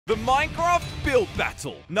the Minecraft build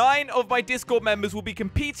battle. 9 of my Discord members will be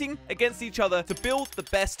competing against each other to build the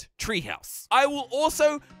best treehouse. I will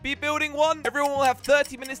also be building one. Everyone will have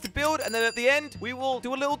 30 minutes to build, and then at the end, we will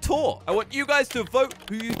do a little tour. I want you guys to vote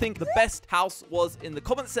who you think the best house was in the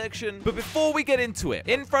comment section. But before we get into it,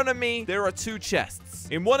 in front of me, there are 2 chests.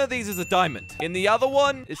 In one of these is a diamond. In the other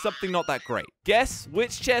one is something not that great. Guess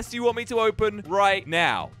which chest you want me to open right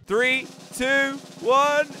now. 3, 2,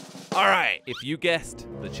 1. All right, if you guessed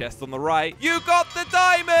the chest on the right, you got the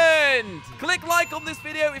diamond! Click like on this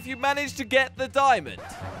video if you managed to get the diamond.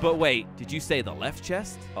 But wait, did you say the left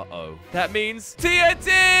chest? Uh-oh. That means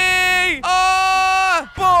TNT!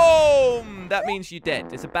 Ah! Boom! That means you're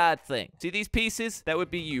dead. It's a bad thing. See these pieces? That would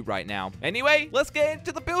be you right now. Anyway, let's get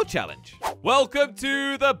into the build challenge. Welcome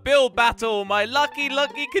to the build battle, my lucky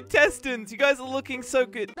contestants. You guys are looking so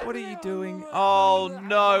good. What are you doing? Oh,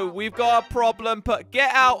 no. We've got a problem. But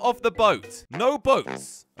get out of the boat. No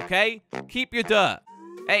boats, okay? Keep your dirt.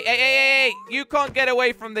 Hey, you can't get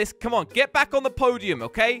away from this. Come on, get back on the podium,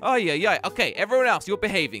 okay? Oh, yeah. Okay, everyone else, you're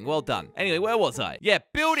behaving. Well done. Anyway, where was I? Yeah,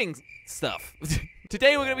 building stuff.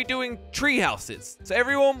 Today, we're going to be doing tree houses. So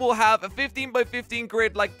everyone will have a 15 by 15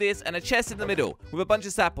 grid like this and a chest in the middle with a bunch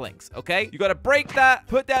of saplings, okay? You got to break that,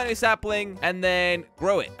 put down your sapling, and then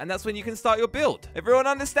grow it. And that's when you can start your build. Everyone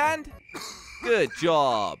understand? Good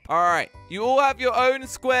job. All right. You all have your own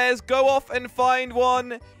squares. Go off and find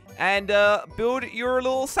one and build your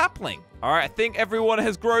little sapling. All right. I think everyone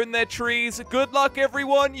has grown their trees. Good luck,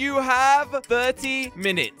 everyone. You have 30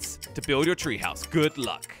 minutes to build your treehouse. Good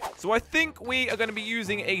luck. So I think we are going to be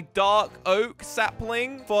using a dark oak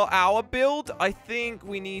sapling for our build. I think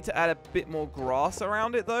we need to add a bit more grass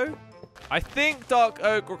around it, though. I think dark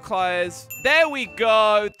oak requires... There we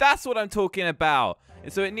go. That's what I'm talking about.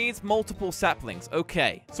 So it needs multiple saplings.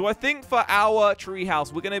 Okay. So I think for our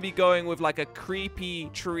treehouse, we're going to be going with like a creepy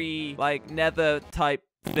tree, like nether type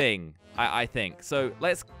thing, I think. So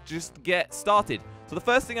let's just get started. So the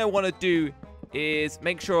first thing I want to do is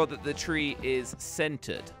make sure that the tree is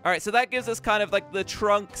centered. All right. So that gives us kind of like the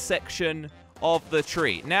trunk section of the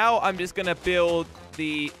tree. Now I'm just going to build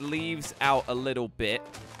the leaves out a little bit.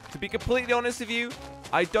 To be completely honest with you,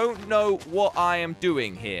 I don't know what I am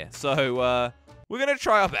doing here. So, we're going to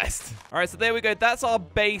try our best. All right, so there we go. That's our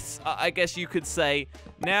base, I guess you could say.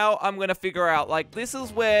 Now I'm going to figure out, like, this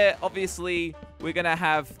is where, obviously, we're going to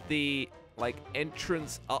have the, like,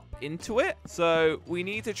 entrance up into it. So we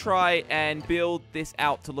need to try and build this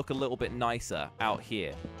out to look a little bit nicer out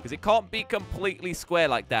here. Because it can't be completely square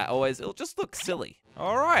like that. Otherwise, it'll just look silly.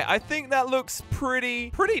 All right, I think that looks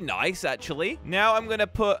pretty nice, actually. Now I'm going to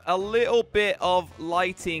put a little bit of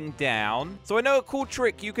lighting down. So I know a cool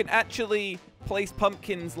trick. You can actually place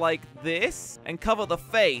pumpkins like this and cover the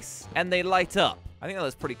face, and they light up. I think that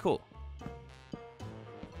looks pretty cool.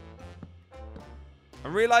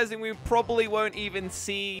 I'm realizing we probably won't even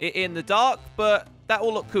see it in the dark, but that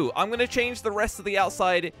will look cool. I'm going to change the rest of the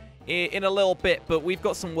outside in a little bit, but we've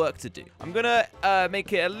got some work to do. I'm going to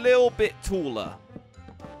make it a little bit taller.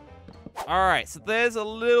 All right, so there's a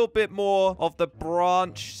little bit more of the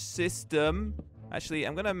branch system. Actually,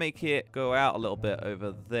 I'm going to make it go out a little bit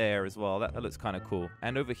over there as well. That looks kind of cool.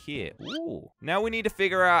 And over here. Ooh. Now we need to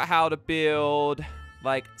figure out how to build,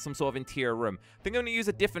 like, some sort of interior room. I think I'm going to use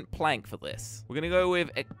a different plank for this. We're going to go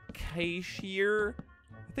with acacia.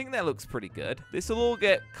 I think that looks pretty good. This will all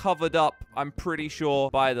get covered up, I'm pretty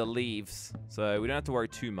sure, by the leaves. So we don't have to worry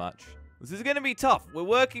too much. This is going to be tough. We're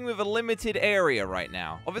working with a limited area right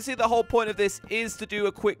now. Obviously, the whole point of this is to do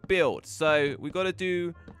a quick build. So we've got to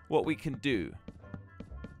do what we can do.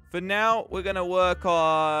 For now, we're going to work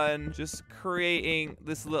on just creating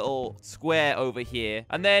this little square over here.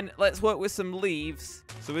 And then let's work with some leaves.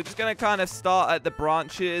 So we're just going to kind of start at the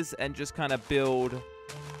branches and just kind of build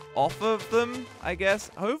off of them, I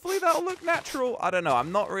guess. Hopefully that'll look natural. I don't know.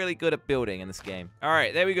 I'm not really good at building in this game. All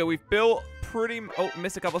right, there we go. We've built pretty... Oh,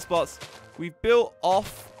 missed a couple of spots. We've built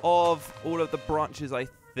off of all of the branches, I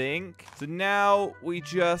think. So now we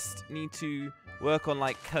just need to work on,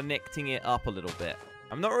 like, connecting it up a little bit.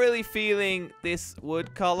 I'm not really feeling this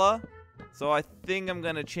wood color, so I think I'm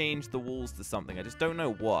going to change the walls to something. I just don't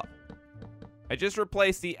know what. I just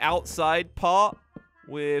replaced the outside part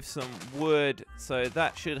with some wood, so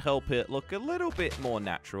that should help it look a little bit more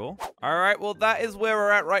natural. All right, well, that is where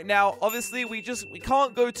we're at right now. Obviously, we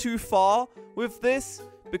can't go too far with this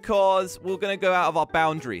because we're going to go out of our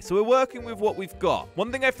boundary. So we're working with what we've got.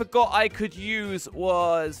 One thing I forgot I could use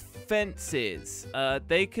was fences.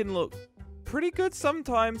 They can look pretty good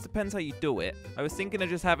sometimes. Depends how you do it. I was thinking of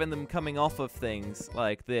just having them coming off of things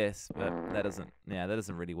like this, but that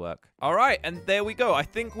doesn't really work. All right, and there we go. I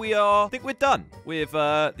think we're done with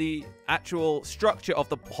the actual structure of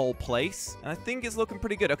the whole place. And I think it's looking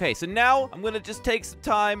pretty good. Okay, so now I'm going to just take some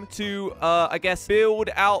time to, I guess, build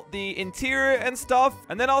out the interior and stuff.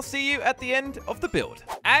 And then I'll see you at the end of the build.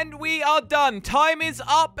 And we are done. Time is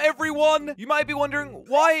up, everyone. You might be wondering,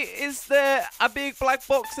 why is there a big black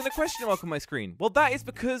box and a question mark on my screen? Well, that is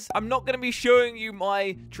because I'm not going to be showing you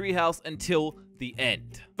my treehouse until the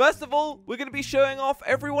end. First of all, we're going to be showing off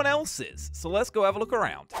everyone else's. So let's go have a look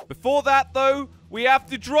around. Before that, though, we have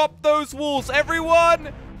to drop those walls.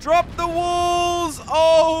 Everyone, drop the walls.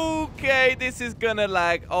 Okay, this is gonna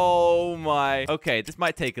lag. Oh my. Okay, this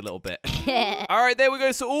might take a little bit. All right, there we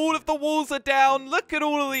go. So all of the walls are down. Look at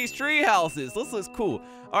all of these tree houses. This looks cool.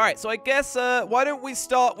 All right, so I guess, why don't we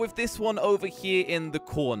start with this one over here in the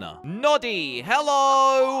corner? Noddy,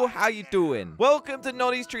 hello. How you doing? Welcome to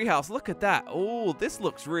Noddy's treehouse. Look at that. Oh, this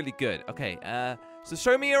looks really good. Okay, so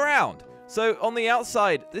show me around. So on the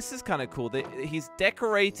outside, this is kind of cool. He's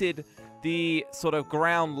decorated the sort of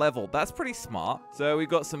ground level. That's pretty smart. So we've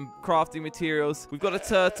got some crafting materials. We've got a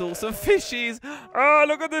turtle, some fishies. Oh,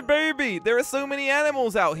 look at the baby. There are so many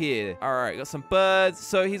animals out here. All right, got some birds.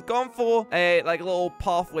 So he's gone for a little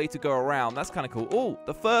pathway to go around. That's kind of cool. Oh,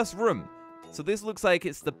 the first room. So this looks like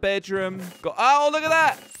it's the bedroom. Oh, look at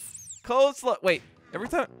that. Coleslaw. Wait,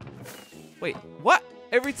 wait, what?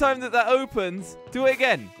 Every time that opens, do it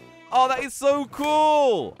again. Oh, that is so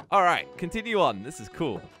cool. All right, continue on. This is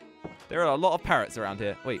cool. There are a lot of parrots around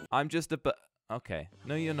here. Wait, I'm just a okay.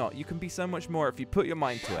 No, you're not. You can be so much more if you put your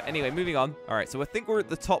mind to it. Anyway, moving on. All right, so I think we're at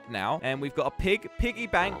the top now, and we've got a piggy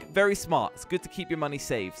bank. Very smart. It's good to keep your money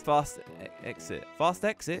saved. Fast exit. Fast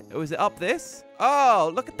exit? Oh, is it up this?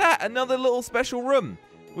 Oh, look at that. Another little special room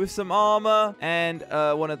with some armor and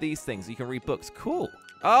one of these things. You can read books. Cool.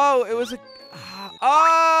 Oh, it was a...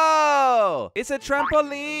 Oh, it's a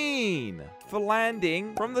trampoline for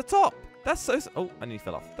landing from the top. That's so... Oh, I nearly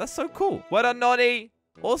fell off. That's so cool. Well done, Noddy.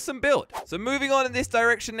 Awesome build. So moving on in this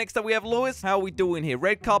direction, next up we have Lewis. How are we doing here?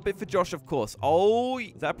 Red carpet for Josh, of course. Oh,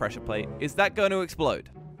 is that a pressure plate? Is that going to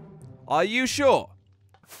explode? Are you sure?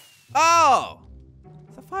 Oh,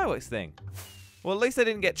 it's a fireworks thing. Well, at least I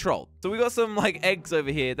didn't get trolled. So we got some like eggs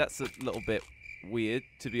over here. That's a little bit weird,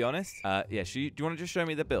 to be honest. Yeah, do you want to just show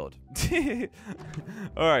me the build?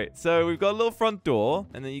 All right, so we've got a little front door,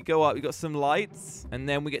 and then you go up, you got some lights, and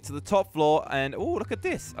then we get to the top floor, and oh, look at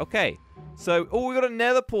this. Okay, so we got a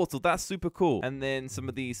nether portal. That's super cool. And then some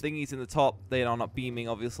of these thingies in the top, they are not beaming,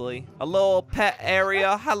 obviously. A little pet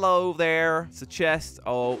area. Hello there. It's a chest.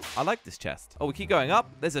 Oh, I like this chest. Oh, we keep going up.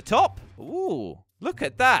 There's a top. Ooh, look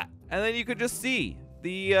at that. And then you can just see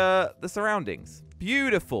the surroundings.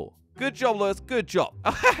 Beautiful. Good job, Lewis. Good job.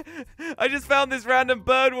 I just found this random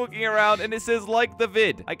bird walking around, and it says, like the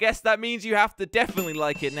vid. I guess that means you have to definitely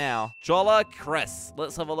like it now. Jolla Chris.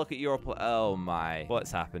 Let's have a look at your... Oh, my.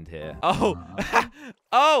 What's happened here? Oh.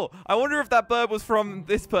 Oh, I wonder if that bird was from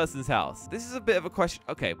this person's house. This is a bit of a question.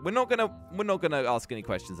 Okay, we're not gonna ask any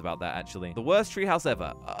questions about that, actually. The worst treehouse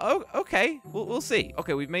ever. Oh, okay. We'll see.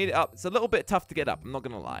 Okay, we've made it up. It's a little bit tough to get up. I'm not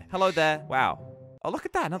gonna lie. Hello there. Wow. Oh, look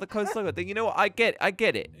at that. Another closed logo thing. You know what? I get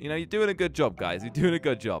it. You know, you're doing a good job, guys. You're doing a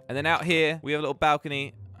good job. And then out here, we have a little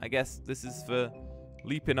balcony. I guess this is for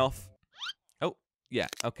leaping off. Oh, yeah.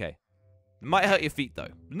 Okay. Might hurt your feet, though.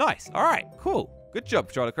 Nice. All right. Cool. Good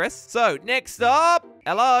job, Charlie Chris. So, next up.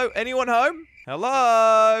 Hello? Anyone home?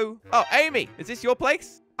 Hello? Oh, Amy. Is this your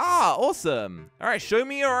place? Ah, awesome. All right, show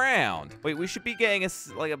me around. Wait, we should be getting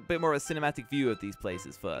a bit more of a cinematic view of these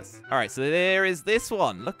places first. All right, so there is this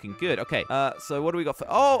one. Looking good. Okay, so what do we got for...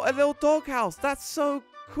 Oh, a little doghouse. That's so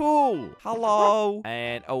cool. Hello.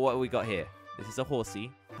 And, oh, what have we got here? This is a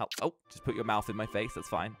horsey. Oh, just put your mouth in my face. That's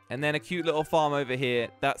fine. And then a cute little farm over here.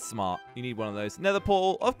 That's smart. You need one of those. Nether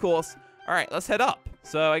portal, of course. All right, let's head up.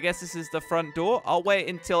 So I guess this is the front door. I'll wait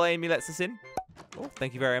until Amy lets us in. Oh,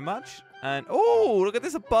 thank you very much. And, oh, look at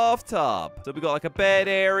this, a bathtub. So we got like a bed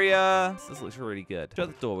area. This looks really good.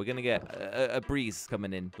 Shut the door. We're going to get a breeze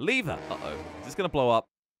coming in. Lever. Uh-oh. Is this going to blow up?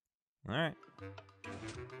 All right.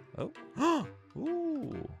 Oh.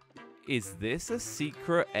 Ooh. Is this a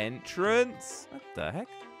secret entrance? What the heck?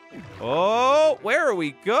 Oh, where are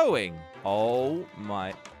we going? Oh,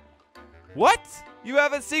 my. What? You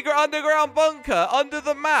have a secret underground bunker under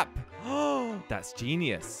the map. Oh, that's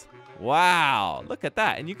genius. Wow, look at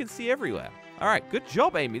that. And you can see everywhere. All right, good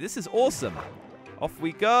job, Amy. This is awesome. Off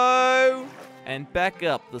we go. And back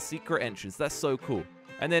up the secret entrance. That's so cool.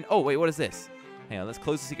 And then, oh, wait, what is this? Hang on, let's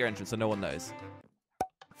close the secret entrance so no one knows.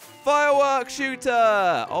 Firework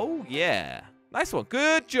shooter. Oh, yeah. Nice one.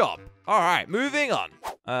 Good job. All right, moving on.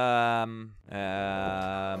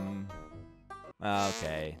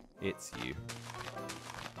 Okay, it's you.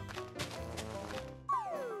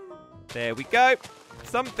 There we go.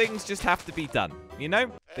 Some things just have to be done, you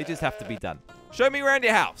know? They just have to be done. Show me around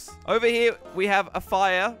your house. Over here, we have a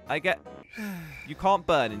fire. You can't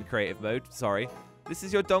burn in creative mode. Sorry. This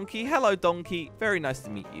is your donkey. Hello, donkey. Very nice to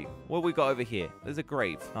meet you. What we got over here? There's a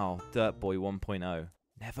grave. Oh, Dirt Boy 1.0.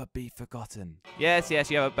 Never be forgotten. Yes, you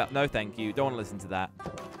have a... No, thank you. Don't want to listen to that.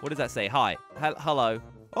 What does that say? Hi. Hello.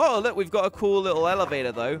 Oh, look, we've got a cool little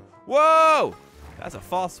elevator, though. Whoa! That's a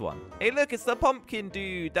fast one. Hey, look, it's the pumpkin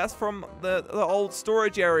dude. That's from the old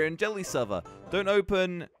storage area in Jelly Server. Don't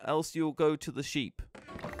open, else you'll go to the sheep.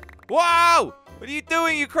 Wow! What are you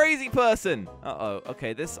doing, you crazy person? Uh-oh.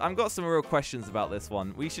 Okay, I've got some real questions about this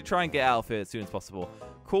one. We should try and get out of here as soon as possible.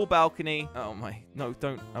 Cool balcony. Oh, my. No,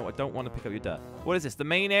 don't. Oh, I don't want to pick up your dirt. What is this? The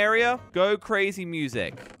main area? Go crazy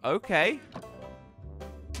music. Okay.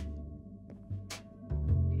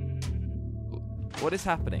 What is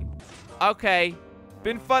happening? Okay.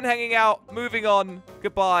 Been fun hanging out. Moving on.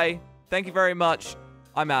 Goodbye. Thank you very much.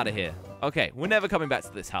 I'm out of here. Okay, we're never coming back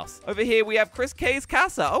to this house. Over here, we have Chris K's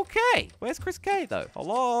casa. Okay. Where's Chris K, though?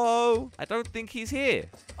 Hello? I don't think he's here.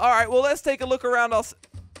 All right, well, let's take a look around us.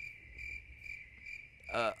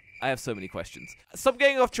 I have so many questions. Stop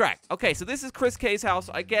getting off track. Okay, so this is Chris K's house.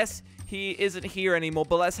 I guess he isn't here anymore,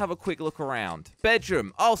 but let's have a quick look around.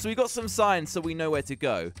 Bedroom. Oh, so we got some signs so we know where to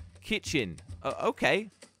go. Kitchen.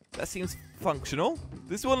 Okay. That seems functional.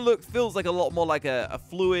 This one feels like a lot more like a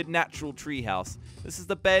fluid, natural treehouse. This is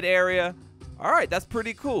the bed area. All right, that's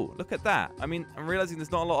pretty cool. Look at that. I mean, I'm realizing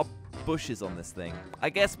there's not a lot of bushes on this thing. I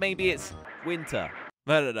guess maybe it's winter.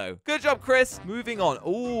 I don't know. Good job, Chris. Moving on.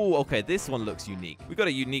 Oh, okay. This one looks unique. We got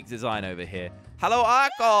a unique design over here. Hello,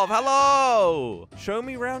 Arkov. Hello. Show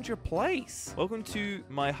me around your place. Welcome to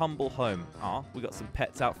my humble home. Ah, we got some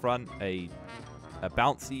pets out front. A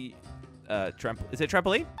bouncy trampoline. Is it a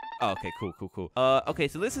trampoline? Oh, okay, cool. Okay,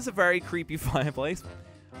 so this is a very creepy fireplace.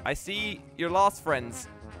 I see your last friends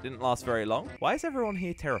didn't last very long. Why is everyone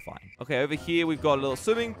here terrifying? Okay, over here we've got a little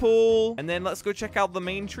swimming pool. And then let's go check out the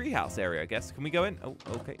main treehouse area, I guess. Can we go in? Oh,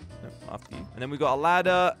 okay. No, after you. And then we've got a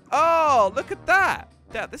ladder. Oh, look at that.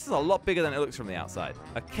 Yeah, this is a lot bigger than it looks from the outside.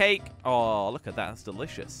 A cake. Oh, look at that. That's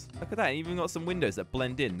delicious. Look at that. And even got some windows that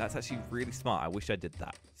blend in. That's actually really smart. I wish I did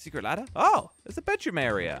that. Secret ladder? Oh, there's a bedroom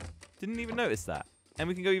area. Didn't even notice that. And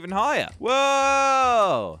we can go even higher.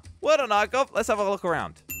 Whoa! What an Arkov. Let's have a look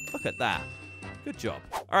around. Look at that. Good job.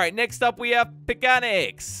 All right, next up we have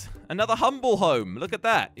Piganics. Another humble home. Look at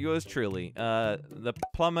that. Yours truly. The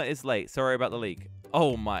plumber is late. Sorry about the leak.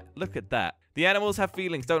 Oh my, look at that. The animals have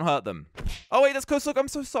feelings. Don't hurt them. Oh wait, that's Koslog. I'm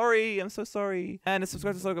so sorry. I'm so sorry. And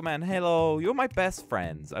subscribe to Slogan Man. Hello. You're my best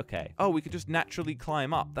friends. Okay. Oh, we could just naturally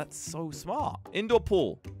climb up. That's so smart. Indoor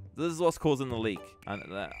pool. This is what's causing the leak. And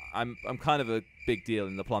I'm kind of a big deal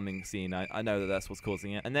in the plumbing scene. I know that that's what's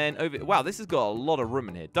causing it. And then wow, this has got a lot of room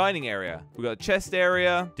in here. Dining area. We've got a chest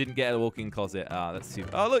area. Didn't get a walk-in closet. Ah, that's super.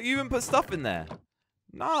 Oh, look, you even put stuff in there.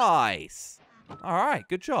 Nice. All right,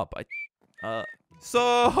 good job.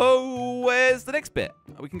 So where's the next bit?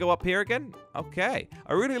 We can go up here again. Okay.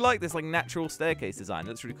 I really like this like natural staircase design.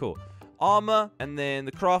 That's really cool. Armor, and then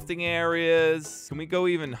the crafting areas. Can we go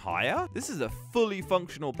even higher? This is a fully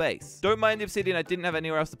functional base. Don't mind the obsidian. I didn't have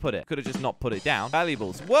anywhere else to put it. Could have just not put it down.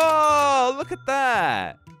 Valuables. Whoa, look at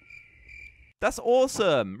that. That's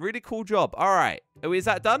awesome. Really cool job. All right. Oh, is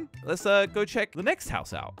that done? Let's go check the next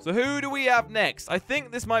house out. So who do we have next? I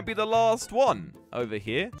think this might be the last one over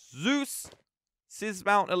here. Zeus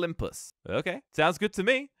Mount Olympus. Okay. Sounds good to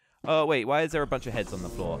me. Oh, wait, why is there a bunch of heads on the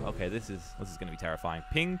floor? Okay, this is going to be terrifying.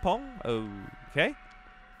 Ping pong? Okay.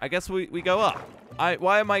 I guess we go up.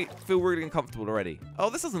 Why am I feel really uncomfortable already?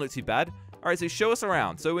 Oh, this doesn't look too bad. All right, so show us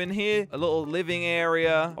around. So in here, a little living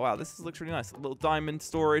area. Oh, wow, this looks really nice. A little diamond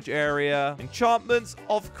storage area. Enchantments,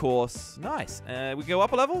 of course. Nice. We go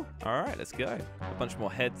up a level? All right, let's go. A bunch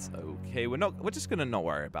more heads. Okay, we're just going to not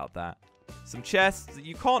worry about that. Some chests that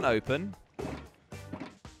you can't open.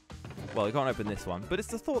 Well, you can't open this one, but it's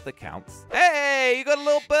the thought that counts. Hey, you got a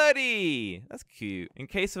little birdie. That's cute. In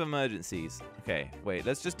case of emergencies. Okay, wait,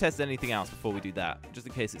 let's just test anything else before we do that, just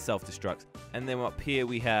in case it self-destructs. And then up here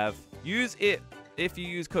we have, use it if you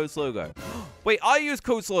use code SLOGO. Wait, I use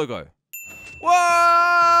code SLOGO.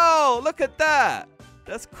 Whoa, look at that.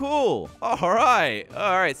 That's cool. All right.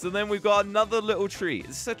 So then we've got another little tree. Is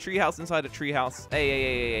this a tree house inside a tree house?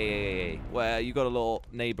 Hey. Where you got a little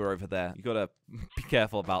neighbor over there. You got to be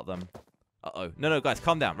careful about them. Uh-oh. No, guys,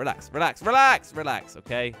 calm down. Relax,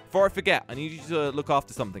 okay? Before I forget, I need you to look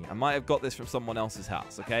after something. I might have got this from someone else's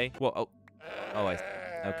house, okay? Well,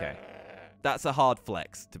 okay. That's a hard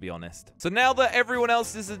flex, to be honest. So now that everyone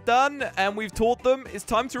else is done and we've taught them, it's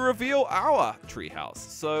time to reveal our treehouse.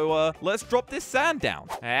 So let's drop this sand down.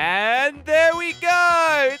 And there we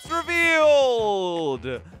go. It's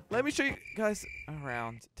revealed. Let me show you guys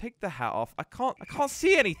around. Take the hat off. I can't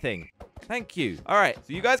see anything. Thank you. All right,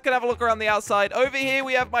 so you guys can have a look around the outside. Over here,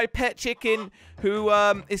 we have my pet chicken who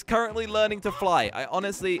is currently learning to fly. I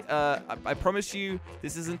honestly, I promise you,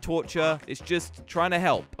 this isn't torture. It's just trying to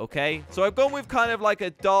help, okay? So I've gone with kind of like a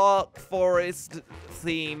dark forest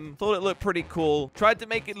theme. Thought it looked pretty cool. Tried to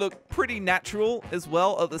make it look pretty natural as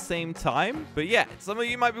well at the same time. But yeah, some of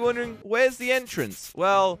you might be wondering, where's the entrance?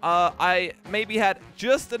 Well, I maybe had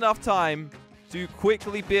just enough time to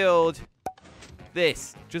quickly build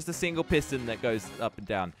this. Just a single piston that goes up and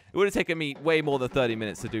down. It would have taken me way more than 30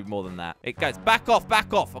 minutes to do more than that. Hey, guys, back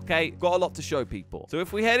off, okay? Got a lot to show people. So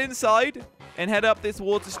if we head inside and head up this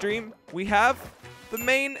water stream, we have the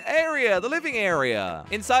main area, the living area.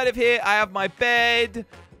 Inside of here, I have my bed,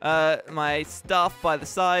 my stuff by the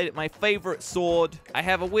side, my favorite sword. I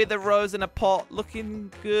have a wither rose in a pot,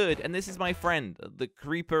 looking good. And this is my friend, the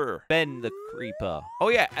creeper, Ben the creeper. Oh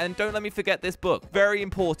yeah, and don't let me forget this book. Very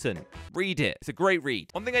important. Read it. It's a great read.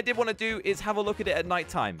 One thing I did want to do is have a look at it at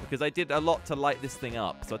nighttime because I did a lot to light this thing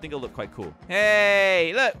up. So I think it'll look quite cool.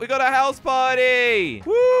 Hey, look, we got a house party.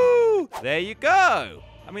 Woo! There you go.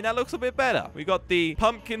 I mean, that looks a bit better. We got the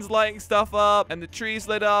pumpkins lighting stuff up and the trees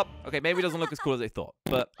lit up. Okay, maybe it doesn't look as cool as I thought,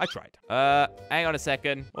 but I tried. Hang on a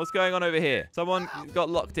second. What's going on over here? Someone got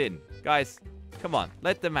locked in. Guys, come on.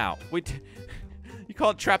 Let them out. You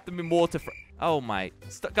can't trap them in water for... Oh my...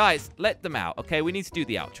 Guys, let them out, okay? We need to do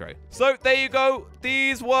the outro. So, there you go.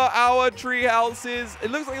 These were our tree houses.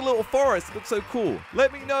 It looks like a little forest. It looks so cool.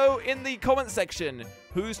 Let me know in the comment section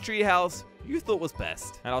whose tree house you thought was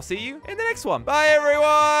best. And I'll see you in the next one. Bye,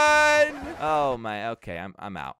 everyone! Oh my... Okay, I'm out.